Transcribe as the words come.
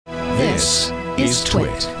This is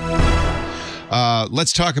TWiT.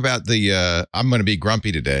 Let's talk about the, I'm going to be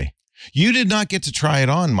grumpy today. You did not get to try it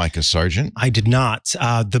on, Mikah Sargent. I did not.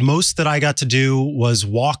 The most that I got to do was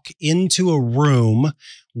walk into a room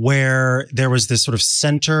where there was this sort of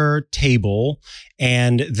center table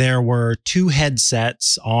and there were two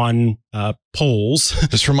headsets on poles.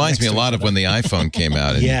 This reminds me a lot of when the iPhone came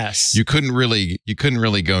out. And yes. You couldn't really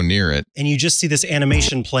go near it. And you just see this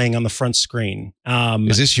animation playing on the front screen.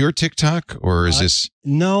 Is this your TikTok or is this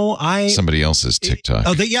no, somebody else's TikTok?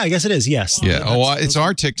 Yeah, I guess it is. Yes. Yeah. It's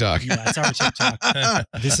our TikTok. Yeah, it's our TikTok.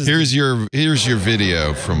 Here's your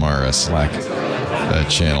video from our Slack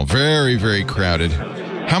channel. Very, very crowded.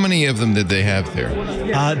 How many of them did they have there?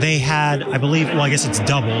 They had, I believe, well, I guess it's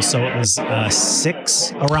double, so it was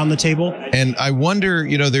 6 around the table. And I wonder,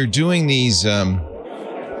 they're doing these.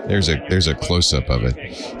 There's a close up of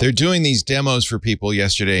it. They're doing these demos for people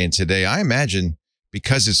yesterday and today. I imagine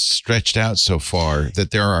because it's stretched out so far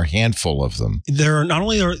that there are a handful of them. Not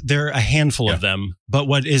only are there a handful of them, but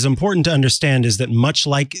what is important to understand is that much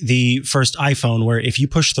like the first iPhone, where if you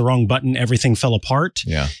push the wrong button, everything fell apart.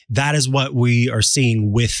 Yeah. That is what we are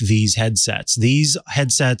seeing with these headsets. These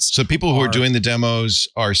headsets. So people who are doing the demos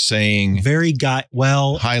are saying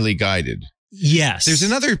highly guided. Yes. There's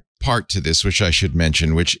another part to this, which I should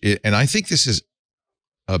mention, and I think this is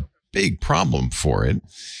a big problem for it,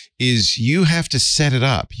 is you have to set it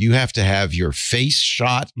up. You have to have your face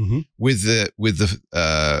shot with the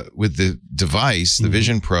device, the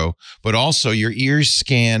Vision Pro, but also your ears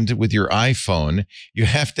scanned with your iPhone. You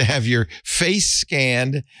have to have your face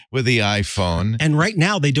scanned with the iPhone. And right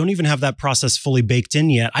now, they don't even have that process fully baked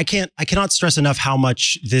in yet. I cannot stress enough how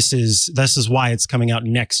much this is why it's coming out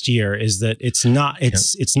next year, is that it's not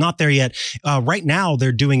there yet. Right now,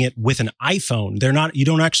 they're doing it with an iPhone. You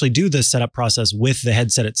don't actually do the setup process with the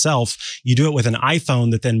headset itself. You do it with an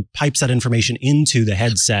iPhone that then pipes that information into the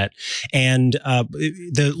headset. And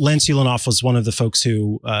Lance Ulanoff was one of the folks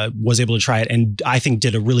who was able to try it, and I think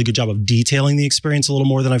did a really good job of detailing the experience a little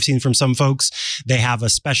more than I've seen from some folks. They have a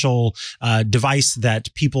special device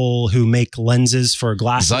that people who make lenses for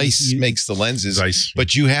glasses. Zeiss makes the lenses,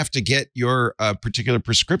 but you have to get your particular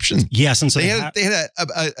prescription. Yes, and so they had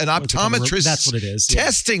an optometrist. That's what it is.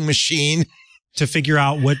 Testing machine to figure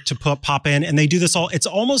out what to pop in. And they do this all, it's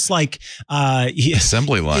almost like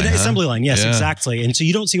assembly line. Assembly line, yes, exactly. And so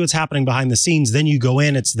you don't see what's happening behind the scenes. Then you go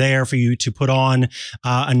in, it's there for you to put on.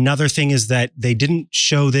 Another thing is that they didn't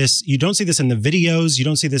show this. You don't see this in the videos. You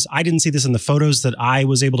don't see this. I didn't see this in the photos that I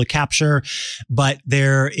was able to capture, but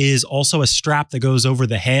there is also a strap that goes over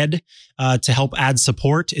the head to help add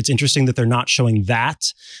support. It's interesting that they're not showing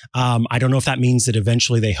that. I don't know if that means that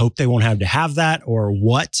eventually they hope they won't have to have that or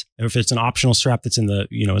what, or if it's an optional strap that's in the,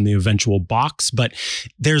 in the eventual box. But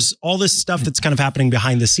there's all this stuff that's kind of happening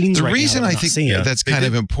behind the scenes. The reason I think that's kind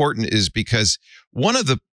of important is because one of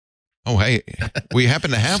the, hey, we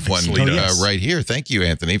happen to have one right here. Thank you,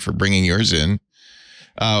 Anthony, for bringing yours in.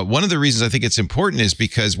 One of the reasons I think it's important is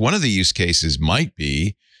because one of the use cases might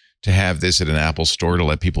be to have this at an Apple store to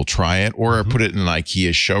let people try it, or put it in an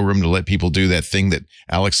IKEA showroom to let people do that thing that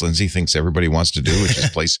Alex Lindsay thinks everybody wants to do, which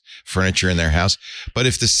is place furniture in their house. But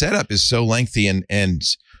if the setup is so lengthy and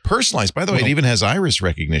personalized, by the way, it even has iris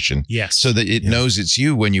recognition, so that it knows it's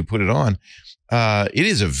you when you put it on. It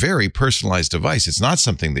is a very personalized device. It's not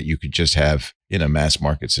something that you could just have in a mass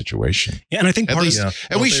market situation. Yeah, and I think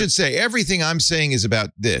we should say everything I'm saying is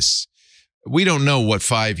about this. We don't know what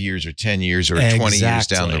 5 years or 10 years or 20 years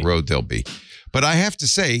down the road they'll be. But I have to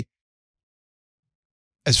say,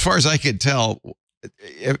 as far as I could tell,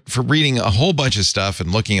 for reading a whole bunch of stuff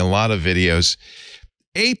and looking at a lot of videos,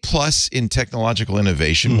 A+ in technological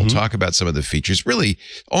innovation. We'll talk about some of the features. Really,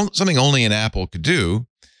 something only an Apple could do.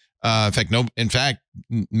 In fact,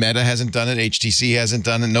 Meta hasn't done it. HTC hasn't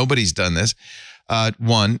done it. Nobody's done this.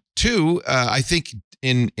 One. Two, I think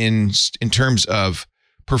in terms of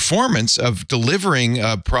performance of delivering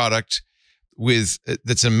a product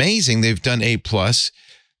that's amazing, they've done A+,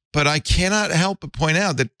 but I cannot help but point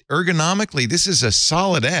out that ergonomically this is a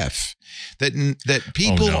solid F, that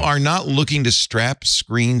people are not looking to strap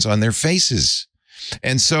screens on their faces.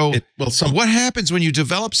 And so what happens when you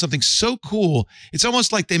develop something so cool? It's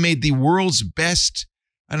almost like they made the world's best,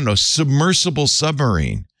 submersible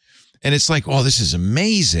submarine, and it's like, oh, this is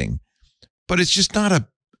amazing, but it's just not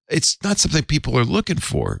it's not something people are looking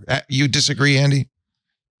for. You disagree, Andy?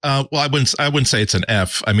 Well, I wouldn't say it's an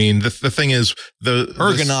F. I mean, the thing is, the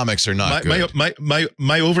ergonomics are not good.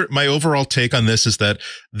 My overall take on this is that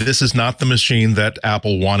this is not the machine that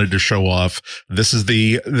Apple wanted to show off. This is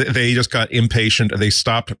they just got impatient and they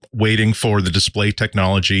stopped waiting for the display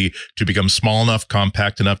technology to become small enough,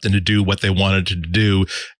 compact enough, and to do what they wanted to do.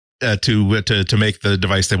 To make the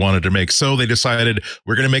device they wanted to make. So they decided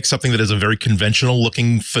we're going to make something that is a very conventional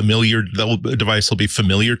looking, familiar. The device will be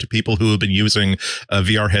familiar to people who have been using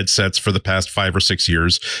VR headsets for the past 5 or 6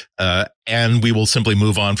 years. And we will simply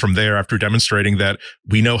move on from there after demonstrating that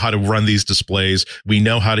we know how to run these displays. We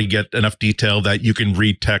know how to get enough detail that you can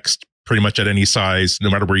read text pretty much at any size,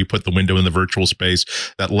 no matter where you put the window in the virtual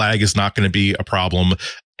space. That lag is not going to be a problem.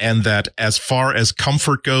 And that as far as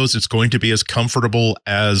comfort goes, it's going to be as comfortable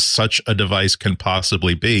as such a device can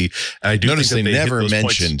possibly be. And I do notice think they never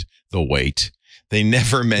mentioned the weight. They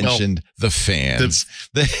never mentioned the fans.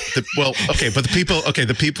 Okay, but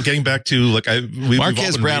the people getting back to like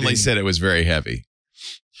Marquez Brownlee said it was very heavy.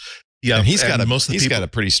 Yeah, and he's got a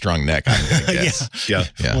pretty strong neck. I'm gonna guess.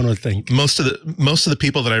 yeah. One would think most of the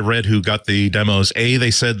people that I read who got the demos, they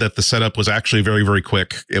said that the setup was actually very, very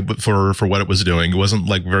quick for what it was doing. It wasn't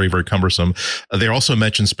like very, very cumbersome. They also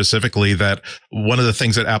mentioned specifically that one of the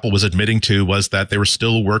things that Apple was admitting to was that they were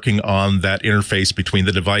still working on that interface between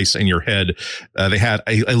the device and your head. They had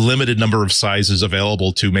a limited number of sizes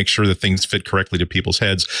available to make sure that things fit correctly to people's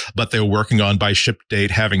heads, but they were working on by ship date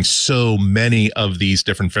having so many of these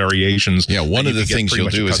different variations. Yeah, one of the things you'll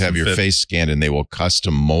do is have your face scanned and they will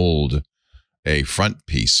custom mold a front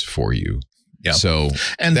piece for you. Yeah. So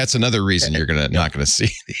and that's another reason you're not going to see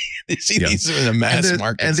these in a mass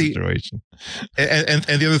market situation. And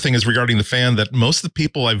the other thing is regarding the fan, that most of the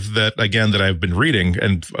people I've been reading,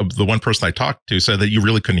 and the one person I talked to said that you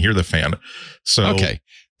really couldn't hear the fan. So okay.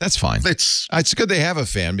 That's fine. It's good they have a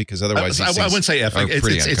fan, because otherwise I wouldn't say F.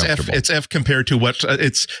 It's F compared to what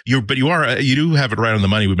but you do have it right on the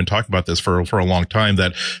money. We've been talking about this for a long time,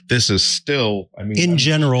 that this is still, I mean, in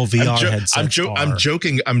general, VR headsets. I'm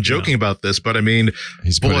joking about this, but I mean,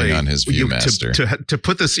 he's putting on his Viewmaster to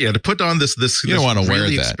put this, to put on this you don't want to wear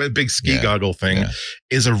that big ski goggle thing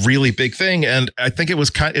is a really big thing. And I think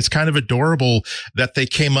it's kind of adorable that they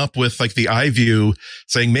came up with like the iView,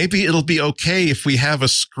 saying maybe it'll be okay if we have a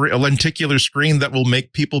lenticular screen that will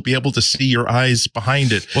make people be able to see your eyes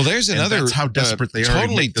behind it. Well, there's another that's how desperate they are.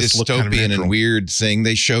 Totally dystopian and weird thing.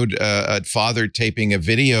 They showed a father taping a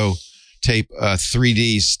video tape,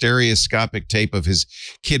 3D stereoscopic tape of his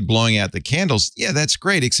kid blowing out the candles. Yeah, that's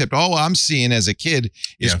great. Except all I'm seeing as a kid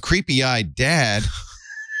is creepy-eyed dad.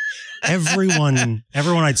 Everyone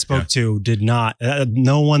I spoke to did not.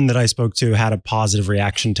 No one that I spoke to had a positive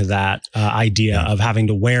reaction to that idea of having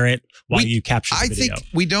to wear it while you capture the video. I think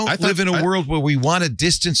we don't live in a world where we want to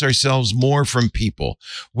distance ourselves more from people.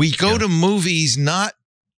 We go to movies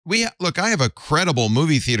look, I have a credible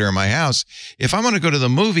movie theater in my house. If I'm going to go to the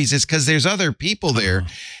movies, it's because there's other people there.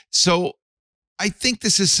 So I think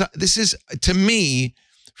this is to me,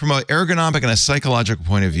 from an ergonomic and a psychological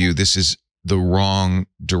point of view, this is the wrong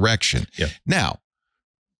direction. Yeah. Now,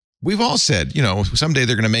 we've all said, someday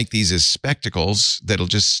they're going to make these as spectacles that'll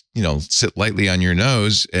just, sit lightly on your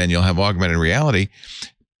nose and you'll have augmented reality.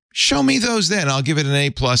 Show me those then. I'll give it an A+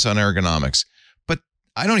 on ergonomics. But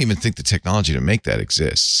I don't even think the technology to make that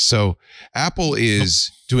exists. So Apple is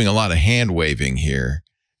doing a lot of hand waving here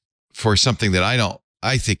for something that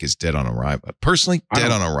I think is dead on arrival. Personally,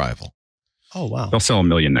 dead on arrival. Oh, wow. They'll sell 1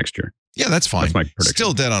 million next year. Yeah, that's fine. That's my prediction.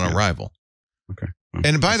 Still dead on arrival. Okay.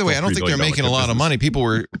 And by the way, I don't think they're making a lot of money. People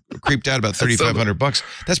were creeped out about $3,500.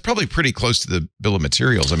 That's probably pretty close to the bill of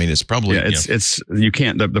materials. I mean, it's probably you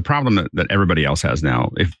can't. The problem that everybody else has now,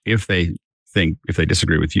 if they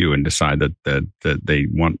disagree with you and decide that they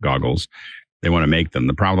want goggles, they want to make them.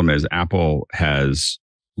 The problem is Apple has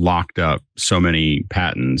locked up so many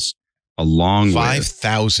patents along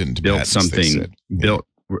 5,000 built something built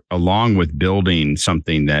along with building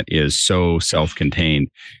something that is so self-contained.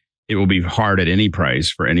 It will be hard at any price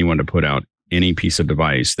for anyone to put out any piece of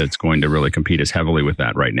device that's going to really compete as heavily with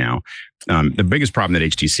that right now. The biggest problem that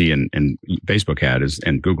HTC and Facebook had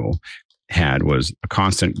and Google had was a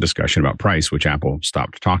constant discussion about price, which Apple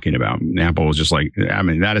stopped talking about. And Apple was just like, I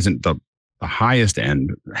mean, that isn't the highest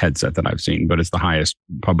end headset that I've seen, but it's the highest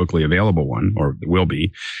publicly available one, or will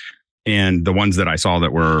be. And the ones that I saw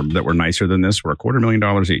that were nicer than this were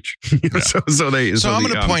 $250,000 each. So I'm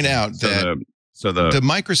going to point out that the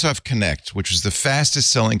Microsoft Kinect, which was the fastest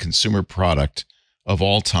selling consumer product of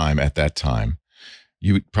all time at that time,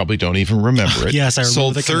 you probably don't even remember it. Yes, I remember.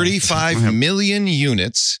 Sold 35 million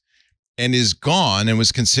units and is gone and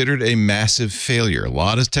was considered a massive failure. A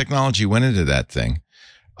lot of technology went into that thing.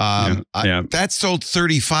 That sold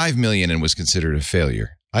 35 million and was considered a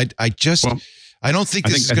failure. I don't think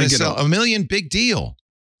this is going to sell a million. Big deal.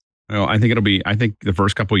 Well, I think the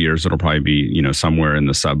first couple of years, it'll probably be, somewhere in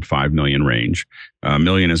the sub 5 million range.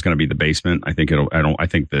 Million is going to be the basement. I think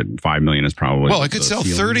that 5 million is probably. Well, it could sell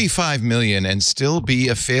 35 million and still be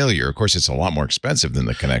a failure. Of course, it's a lot more expensive than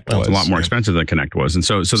the Kinect was. It's a lot more expensive than Kinect was. And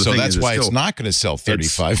so that's why it's not going to sell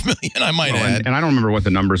 35 million, I might add. And I don't remember what the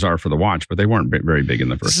numbers are for the watch, but they weren't very big in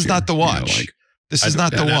the first year. This is not the watch. This is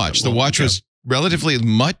not the watch. The watch was relatively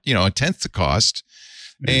much, a tenth the cost.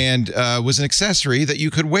 And was an accessory that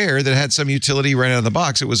you could wear that had some utility right out of the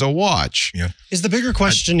box. It was a watch. Yeah. Is the bigger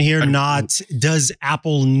question here not, does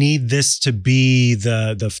Apple need this to be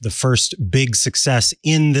the first big success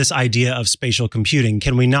in this idea of spatial computing?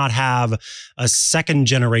 Can we not have a second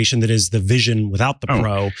generation that is the Vision without the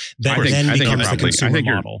Pro that then becomes the consumer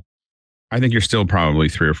model? I think you're still probably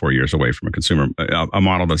 3 or 4 years away from a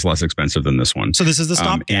model that's less expensive than this one. So this is the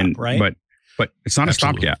stopgap, right? But it's not a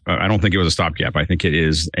stopgap. I don't think it was a stopgap. I think it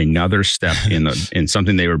is another step in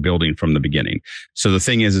something they were building from the beginning. So the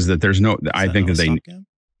thing is that there's no.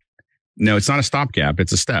 No, it's not a stopgap.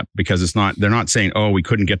 It's a step because it's not. They're not saying, oh, we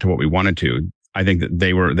couldn't get to what we wanted to. I think that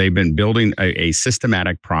they've been building a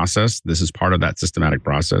systematic process. This is part of that systematic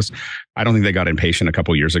process. I don't think they got impatient a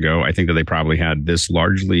couple of years ago. I think that they probably had this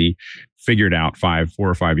largely figured out 4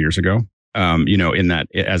 or 5 years ago. In that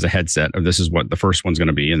as a headset of this is what the first one's going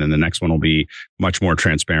to be. And then the next one will be much more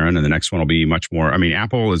transparent. And the next one will be much more,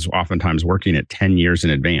 Apple is oftentimes working at 10 years in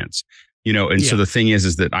advance, so the thing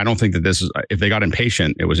is that I don't think that this is, if they got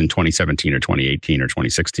impatient, it was in 2017 or 2018 or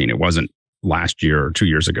 2016. It wasn't last year or 2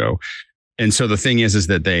 years ago. And so the thing is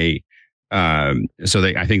that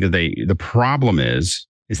I think that the problem is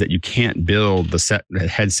that you can't build the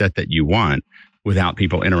headset that you want without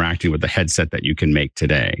people interacting with the headset that you can make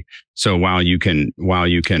today. So while you can, I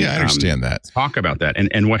understand that. Talk about that.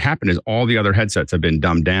 And what happened is all the other headsets have been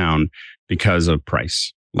dumbed down because of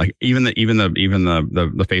price. Like even the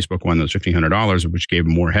Facebook one that's $1,500, which gave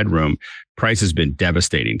more headroom, price has been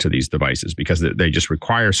devastating to these devices because they just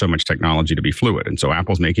require so much technology to be fluid. And so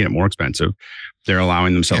Apple's making it more expensive. They're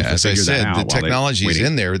allowing themselves to figure that out. The technology is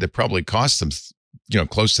in there that probably costs them,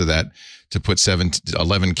 close to that, to put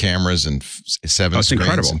 11 cameras and 7 it's screens.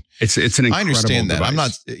 Incredible. It's an incredible I understand that. device. I'm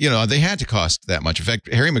not, they had to cost that much. In fact,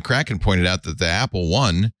 Harry McCracken pointed out that the Apple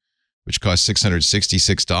One, which cost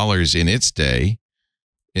 $666 in its day,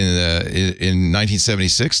 in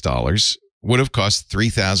 1976 dollars, would have cost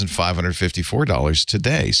 $3,554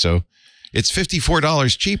 today. So it's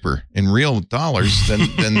 $54 cheaper in real dollars than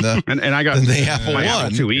the than the Apple One.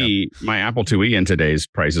 My Apple IIe in today's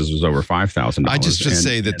prices was over $5,000. I just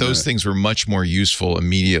say that those things were much more useful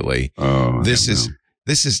immediately.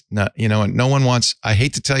 This is not, no one wants, I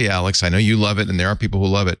hate to tell you, Alex, I know you love it and there are people who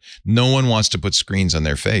love it. No one wants to put screens on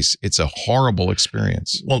their face. It's a horrible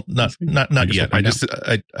experience. Well, not yet. I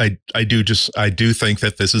do think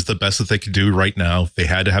that this is the best that they could do right now. They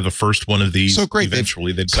had to have the first one of these. So great.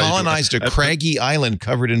 Eventually, they colonized a craggy island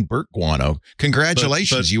covered in burnt guano.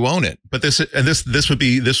 Congratulations. You own it. But this would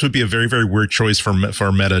be a very, very weird choice for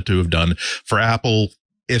Meta to have done. For Apple,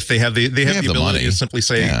 if they have the ability money to simply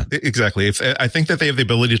say exactly, I think that they have the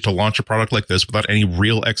ability to launch a product like this without any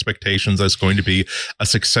real expectations that's going to be a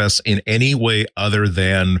success in any way other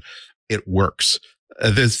than it works.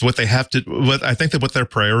 This what they have to. I think that what their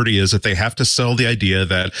priority is that they have to sell the idea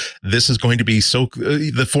that this is going to be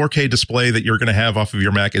the 4K display that you're going to have off of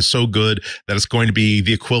your Mac is so good that it's going to be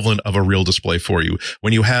the equivalent of a real display for you.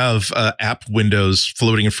 When you have app windows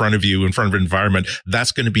floating in front of you in front of an environment,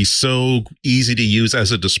 that's going to be so easy to use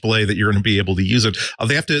as a display that you're going to be able to use it.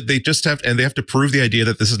 They have to prove the idea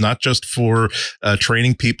that this is not just for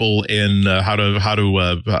training people in how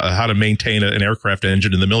to maintain an aircraft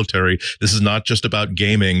engine in the military. This is not just about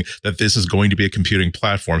gaming, that this is going to be a computing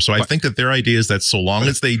platform. So I think that their idea is that so long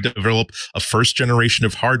as they develop a first generation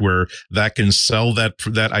of hardware that can sell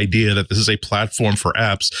that idea that this is a platform for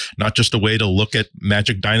apps, not just a way to look at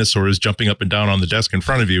magic dinosaurs jumping up and down on the desk in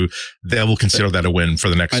front of you, they will consider that a win for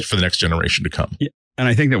the next generation to come. Yeah. And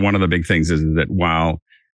I think that one of the big things is that while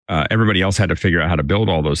everybody else had to figure out how to build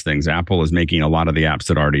all those things, Apple is making a lot of the apps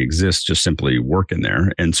that already exist just simply work in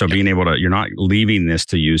there. And so being able to, you're not leaving this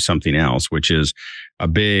to use something else, which is a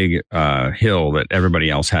big hill that everybody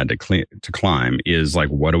else had to climb, is like,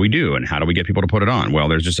 what do we do? And how do we get people to put it on? Well,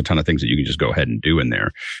 there's just a ton of things that you can just go ahead and do in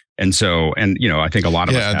there. And so, I think a lot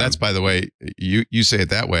of us that's, by the way, you say it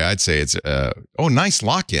that way. I'd say it's, nice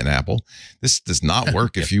lock-in, Apple. This does not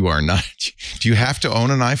work if you are not. Do you have to own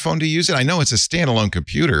an iPhone to use it? I know it's a standalone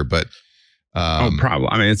computer, but Probably.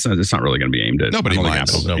 I mean, it's not really going to be aimed at nobody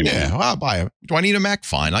minds. Yeah, well, I'll buy it. Do I need a Mac?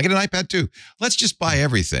 Fine. I'll get an iPad too. Let's just buy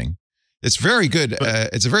everything. It's very good.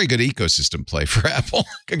 It's a very good ecosystem play for Apple.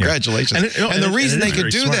 Congratulations. And the reason they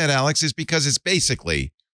could do that, Alex, is because it's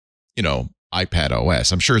basically, iPad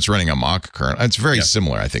OS. I'm sure it's running a mock kernel. It's very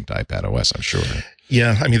similar, I think, to iPad OS. I'm sure.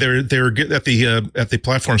 Yeah, I mean, they were good at the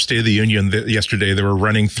platform State of the Union yesterday. They were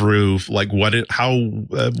running through like will it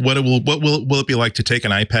be like to take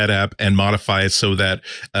an iPad app and modify it so that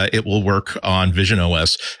it will work on Vision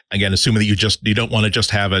OS. Again, assuming that you don't want to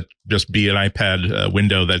just have it just be an iPad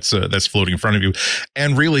window that's floating in front of you.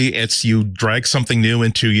 And really, it's you drag something new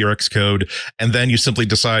into your Xcode, and then you simply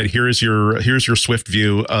decide here's your Swift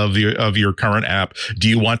view of your current app. Do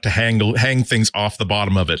you want to hang things off the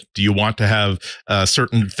bottom of it? Do you want to have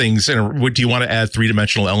certain things, and do you want to add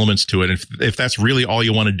 3-dimensional elements to it? If that's really all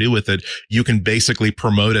you want to do with it, you can basically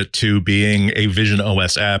promote it to being a Vision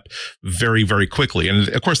OS app very, very quickly. And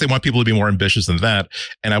of course, they want people to be more ambitious than that.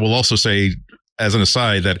 And I will also say, as an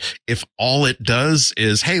aside, that if all it does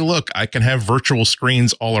is, hey, look, I can have virtual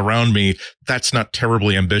screens all around me, that's not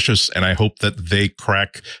terribly ambitious. And I hope that they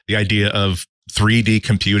crack the idea of 3D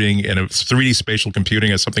computing and 3D spatial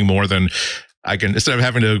computing as something more than I can, instead of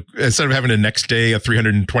having to next day a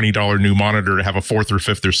 $320 new monitor to have a fourth or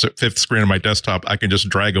fifth screen on my desktop, I can just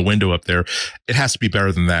drag a window up there. It has to be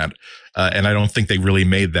better than that. And I don't think they really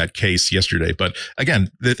made that case yesterday. But again,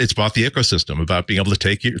 it's about the ecosystem, about being able to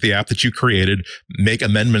take the app that you created, make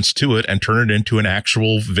amendments to it, and turn it into an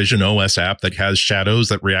actual Vision OS app that has shadows,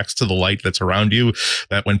 that reacts to the light that's around you,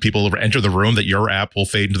 that when people enter the room, that your app will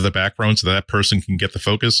fade into the background so that person can get the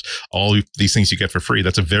focus. All these things you get for free.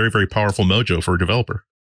 That's a very, very powerful mojo for a developer.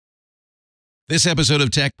 This episode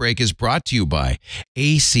of Tech Break is brought to you by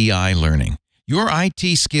ACI Learning. Your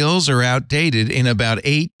IT skills are outdated in about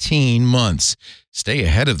 18 months. Stay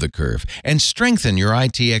ahead of the curve and strengthen your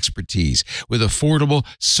IT expertise with affordable,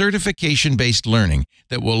 certification-based learning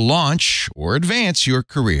that will launch or advance your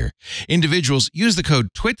career. Individuals, use the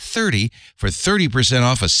code TWiT30 for 30%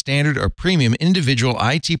 off a standard or premium individual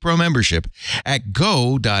IT Pro membership at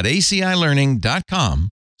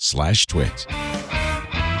go.acilearning.com/twit.